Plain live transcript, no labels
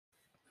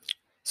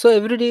So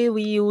every day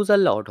we use a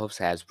lot of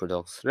SaaS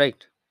products,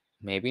 right?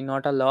 Maybe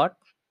not a lot,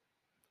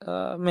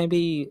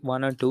 maybe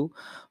one or two,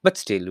 but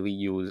still we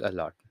use a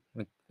lot.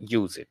 We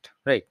use it,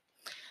 right?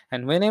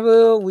 And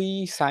whenever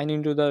we sign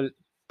into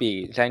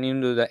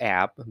the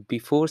app,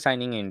 before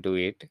signing into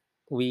it,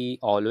 we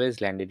always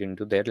landed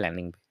into their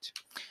landing page.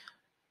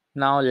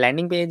 Now,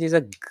 landing page is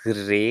a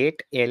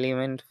great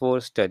element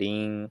for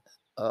studying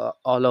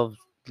all of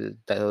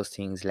those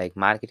things like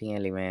marketing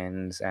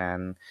elements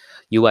and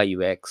UI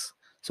UX.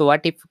 So,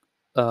 what if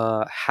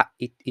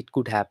it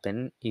could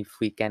happen if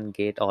we can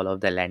get all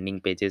of the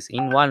landing pages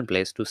in one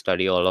place to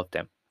study all of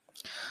them?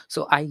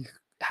 So, I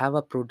have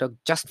a product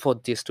just for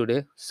this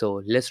today.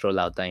 So, let's roll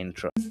out the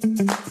intro.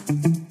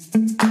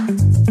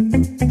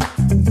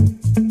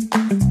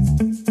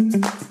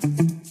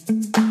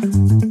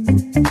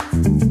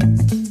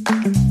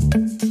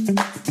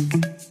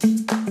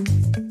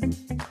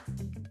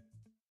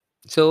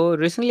 So,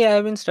 recently I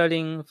have been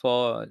studying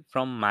for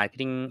from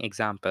marketing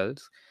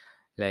examples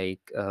like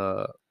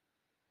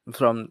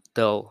from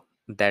the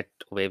that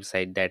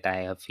website that I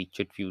have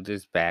featured few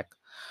days back,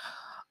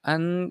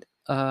 and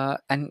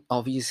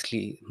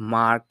obviously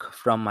Mark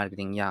from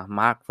marketing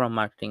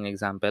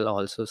example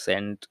also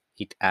sent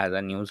it as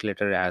a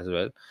newsletter as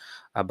well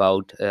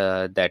about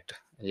that,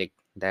 like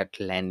that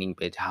landing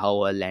page,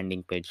 how a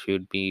landing page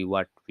should be,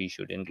 what we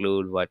should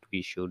include, what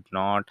we should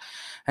not.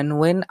 And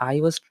when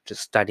I was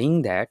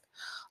studying that,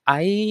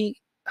 I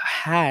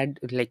had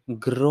like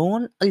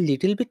grown a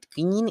little bit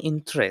keen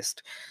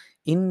interest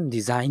in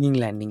designing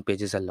landing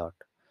pages a lot,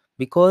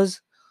 because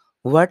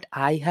what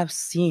I have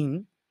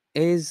seen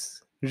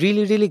is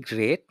really really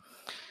great,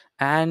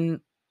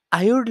 and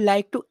I would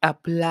like to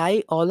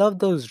apply all of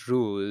those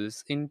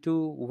rules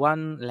into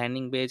one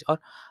landing page, or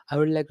I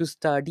would like to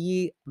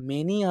study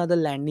many other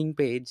landing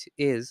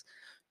pages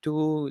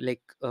to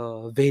like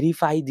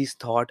verify this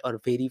thought or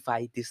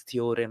verify this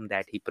theorem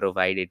that he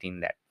provided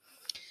in that.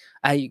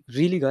 I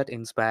really got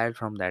inspired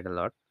from that a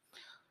lot.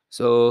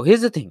 So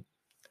here's the thing.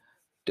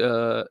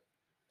 uh,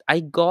 I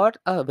got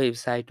a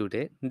website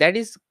today that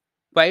is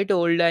quite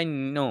old, I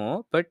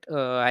know, but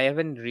I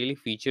haven't really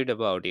featured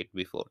about it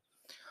before.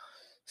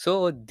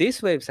 So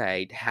this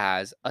website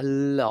has a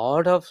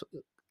lot of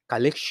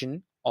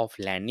collection of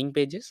landing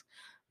pages,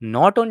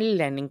 not only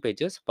landing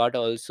pages but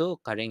also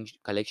current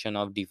collection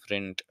of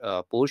different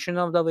portion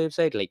of the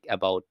website, like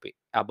about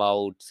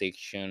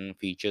section,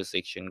 feature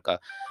section,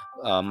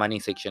 money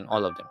section,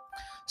 all of them.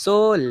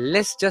 So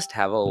let's just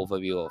have an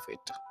overview of it.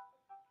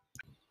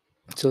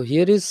 So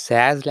here is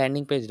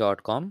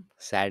saslandingpage.com,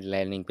 sad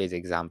landing page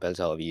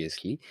examples,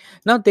 obviously.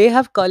 Now they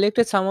have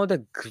collected some of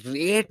the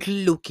great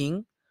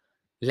looking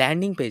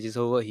landing pages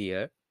over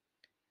here,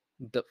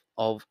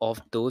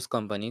 of those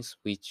companies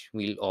which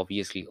will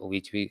obviously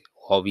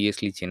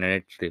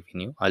generate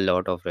revenue, a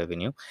lot of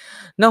revenue.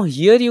 Now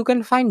here you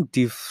can find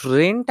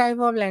different type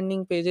of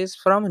landing pages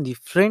from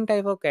different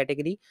type of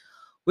category,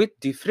 with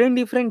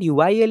different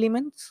UI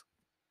elements,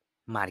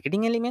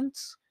 marketing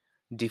elements,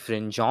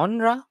 different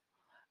genre,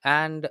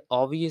 and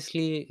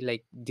obviously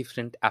like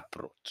different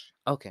approach.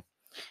 Okay,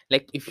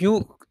 like if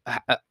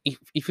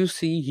you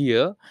see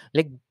here,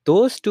 like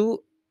those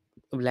two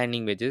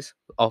landing pages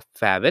of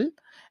Favel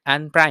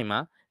and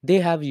Prima, they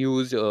have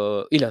used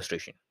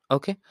illustration.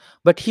 Okay,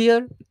 but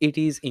here it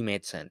is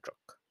image centric.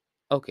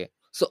 Okay,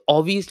 so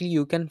obviously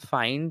you can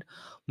find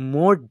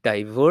more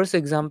diverse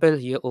example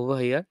here over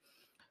here.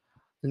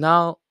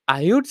 Now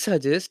I would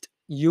suggest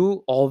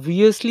you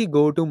obviously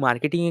go to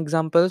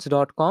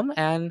marketingexamples.com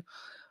and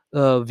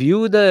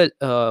view the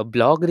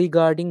blog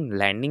regarding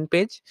landing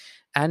page,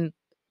 and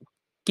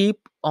keep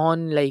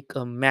on like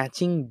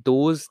matching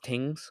those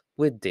things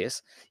with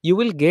this. You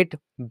will get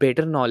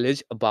better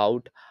knowledge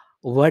about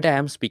what I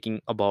am speaking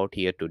about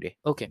here today.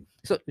 Okay,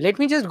 so let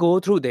me just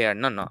go through there.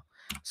 No,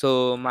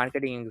 so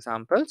marketing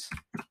examples,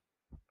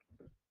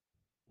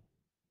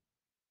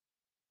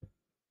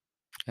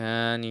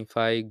 and if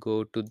I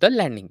go to the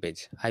landing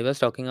page, I was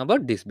talking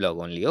about this blog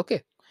only.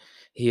 Okay,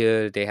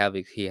 here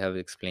he have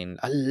explained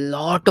a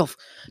lot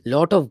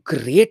of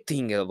great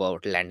thing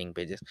about landing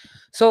pages.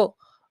 So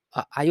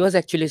I was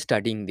actually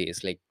studying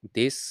this like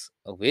this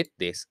with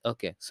this.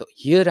 Okay, so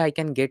here I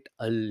can get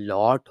a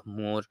lot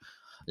more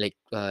like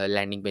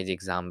landing page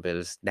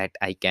examples that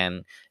I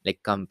can like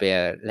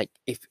compare, like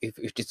if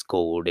it is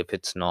code, if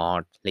it's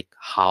not, like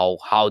how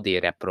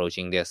they're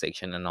approaching their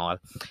section and all.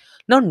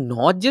 Now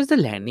not just the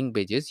landing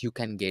pages, you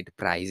can get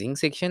pricing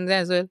sections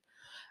as well,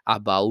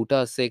 about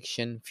us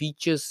section,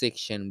 features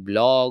section,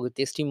 blog,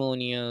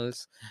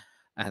 testimonials,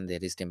 and there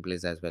is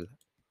templates as well.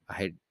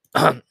 I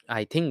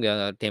I think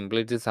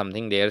templates is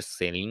something they are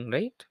selling,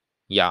 right?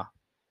 Yeah,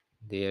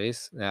 there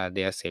is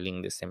they are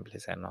selling this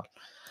templates and all,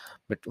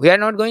 but we are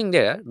not going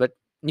there. But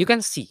you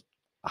can see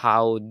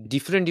how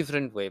different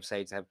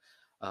websites have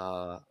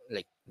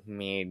like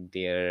made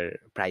their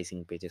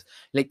pricing pages.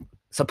 Like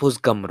suppose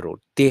Gumroad,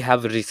 they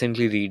have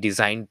recently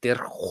redesigned their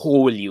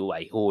whole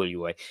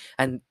UI,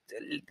 and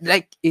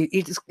like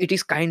it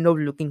is kind of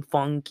looking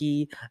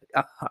funky,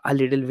 a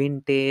little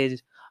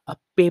vintage, a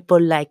paper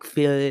like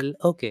feel.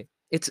 Okay,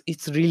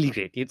 It's really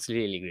great, it's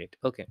really great.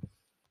 Okay,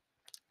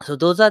 so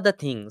those are the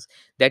things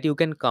that you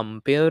can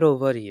compare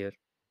over here.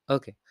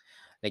 Okay,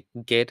 like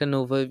get an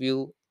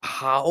overview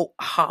how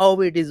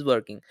it is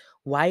working,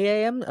 why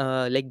I am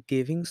like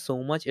giving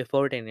so much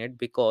effort in it,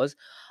 because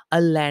a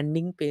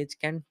landing page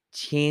can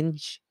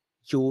change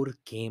your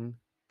game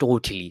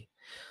totally.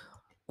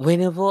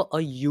 Whenever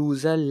a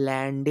user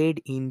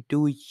landed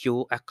into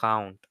your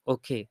account,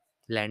 okay,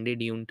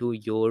 landed into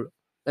your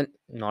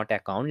not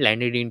account,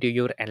 landed into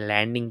your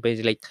landing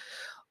page, like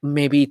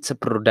maybe it's a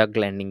product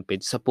landing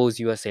page, suppose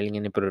you are selling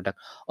any product,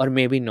 or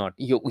maybe not,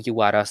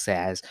 you are a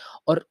SaaS,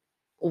 or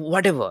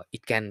whatever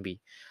it can be.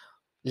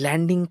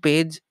 Landing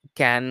page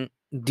can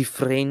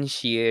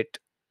differentiate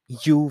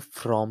you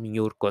from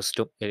your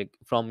custom, like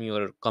from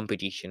your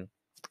competition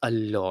a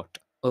lot.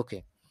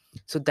 Okay,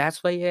 so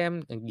that's why I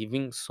am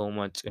giving so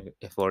much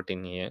effort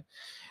in here.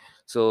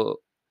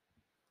 So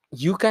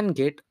you can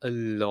get a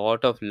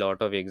lot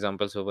of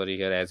examples over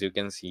here, as you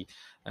can see.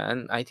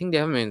 And I think they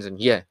have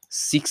mentioned, yeah,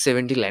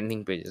 670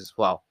 landing pages.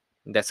 Wow,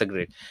 that's a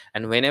great.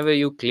 And whenever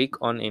you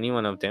click on any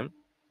one of them,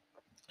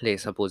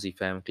 let's suppose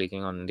if I am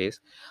clicking on this,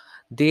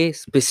 they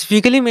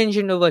specifically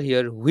mentioned over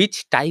here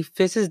which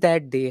typefaces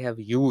that they have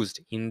used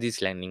in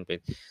this landing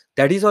page.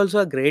 That is also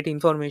a great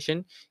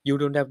information. You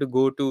don't have to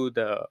go to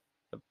the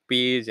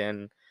page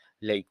and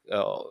like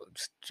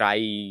try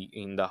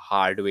in the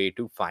hard way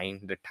to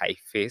find the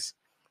typeface.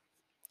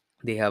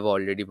 They have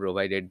already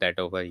provided that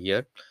over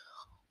here.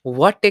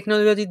 What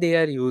technology they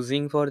are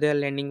using for their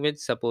landing page?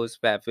 Suppose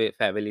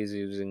Favel is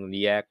using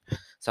React,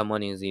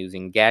 someone is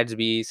using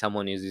Gatsby,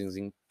 someone is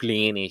using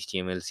plain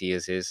HTML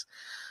CSS,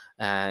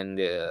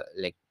 and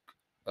like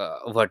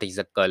what is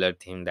the color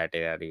theme that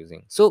they are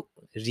using. So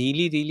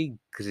really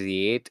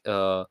great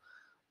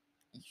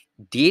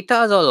data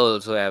are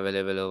also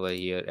available over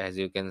here, as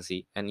you can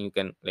see, and you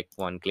can like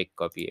one click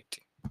copy it.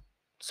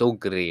 So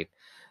great.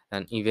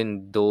 And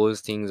even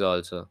those things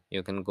also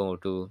you can go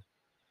to,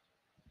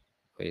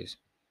 wait,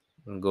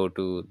 go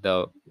to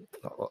the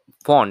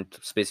font,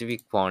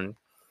 specific font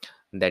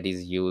that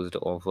is used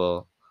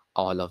over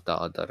all of the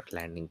other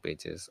landing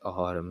pages,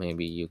 or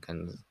maybe you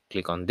can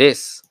click on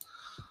this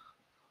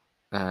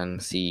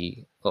and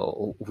see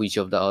which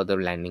of the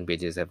other landing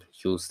pages have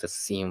used the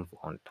same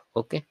font.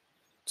 Okay,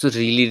 so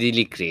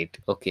really great.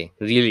 Okay,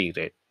 really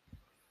great.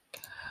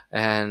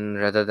 And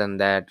rather than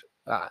that,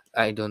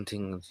 I don't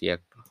think, yeah,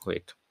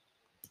 wait,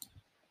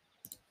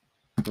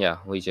 yeah,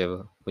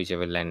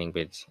 whichever landing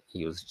page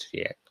used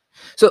React.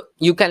 So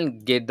you can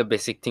get the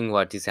basic thing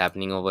what is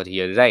happening over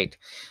here, right?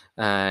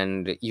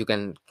 And you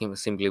can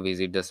simply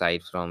visit the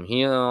site from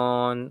here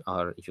on,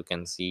 or you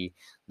can see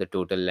the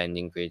total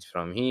landing page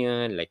from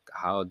here, like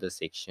how the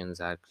sections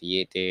are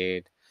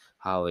created,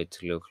 how it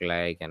look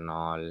like and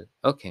all.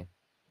 Okay,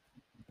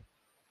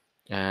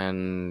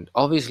 and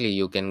obviously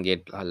you can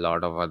get a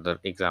lot of other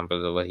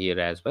examples over here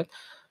as well.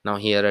 Now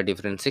here are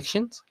different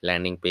sections: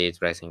 landing page,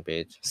 pricing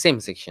page, same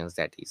sections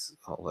that is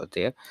over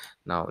there.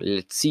 Now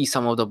let's see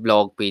some of the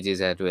blog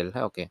pages as well.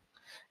 Okay,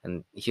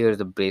 and here are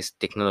the base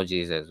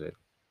technologies as well.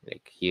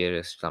 Like here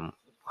is some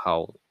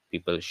how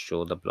people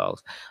show the blogs.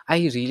 I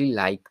really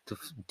like the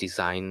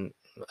design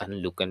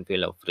and look and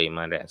feel of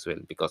Raymond as well,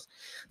 because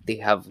they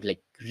have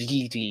like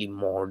really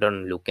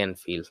modern look and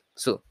feel.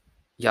 So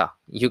yeah,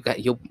 you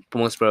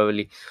most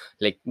probably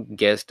like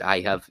guessed I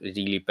have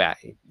really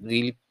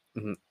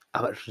mm,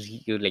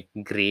 like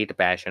great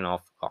passion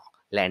of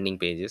landing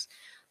pages,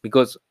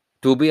 because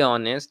to be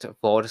honest,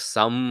 for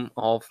some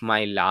of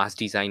my last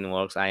design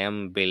works I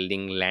am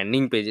building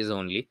landing pages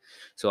only.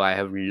 So I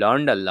have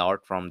learned a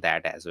lot from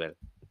that as well.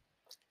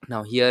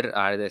 Now here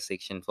are the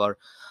section for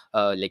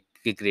like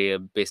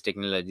great best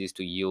technologies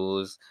to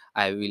use.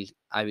 I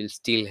will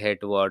still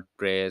hit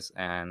WordPress,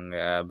 and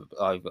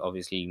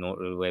obviously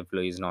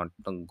Webflow is not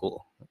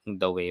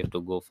the way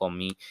to go for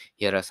me.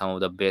 Here are some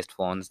of the best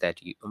fonts that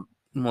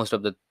most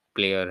of the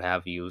player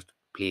have used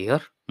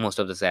player most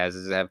of the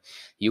SaaS have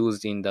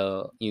used in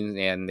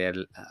their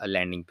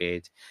landing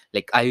page.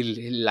 Like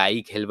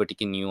like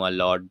Helvetica New a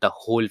lot. The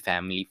whole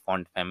family,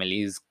 font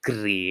family, is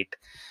great.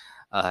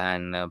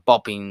 And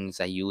Poppins,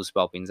 I use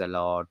Poppins a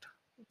lot.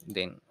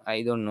 Then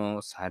I don't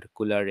know,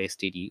 circular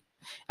std,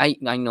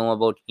 I know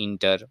about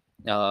Inter,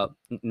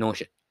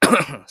 Notion.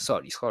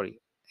 Sorry,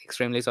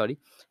 extremely sorry.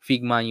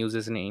 Figma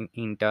uses an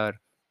Inter,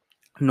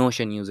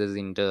 Notion uses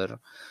Inter.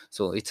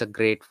 So it's a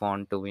great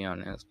font, to be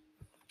honest.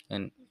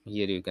 And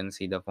here you can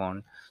see the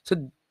font.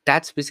 So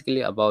that's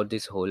basically about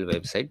this whole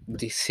website.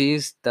 This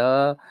is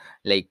the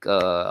like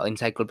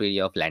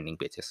encyclopedia of landing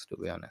pages, to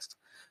be honest.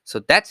 So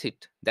that's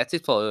it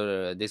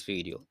for this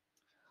video.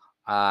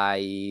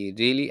 I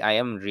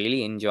am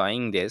really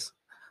enjoying this,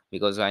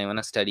 because I want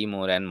to study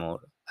more and more.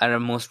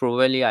 And most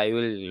probably I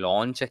will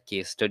launch a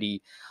case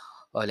study,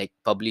 or like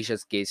publish a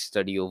case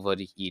study over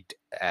it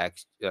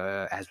as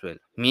well,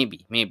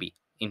 maybe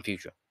in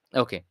future.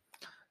 Okay,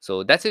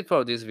 so that's it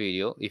for this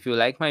video. If you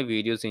like my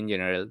videos in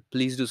general,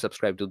 please do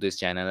subscribe to this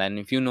channel. And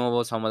if you know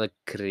about some of the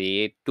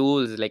great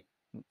tools like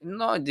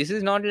No, this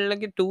is not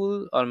like a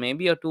tool, or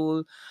maybe a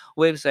tool,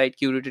 website,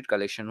 curated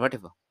collection,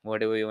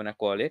 whatever you want to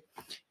call it.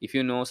 If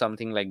you know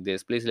something like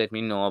this, please let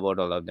me know about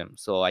all of them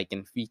so I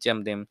can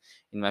feature them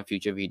in my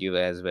future video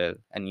as well.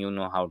 And you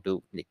know how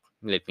to, like,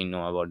 let me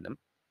know about them.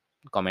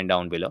 Comment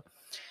down below,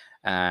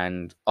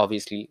 and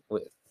obviously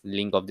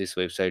link of this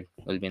website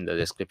will be in the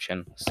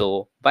description.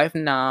 So bye for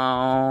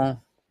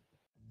now.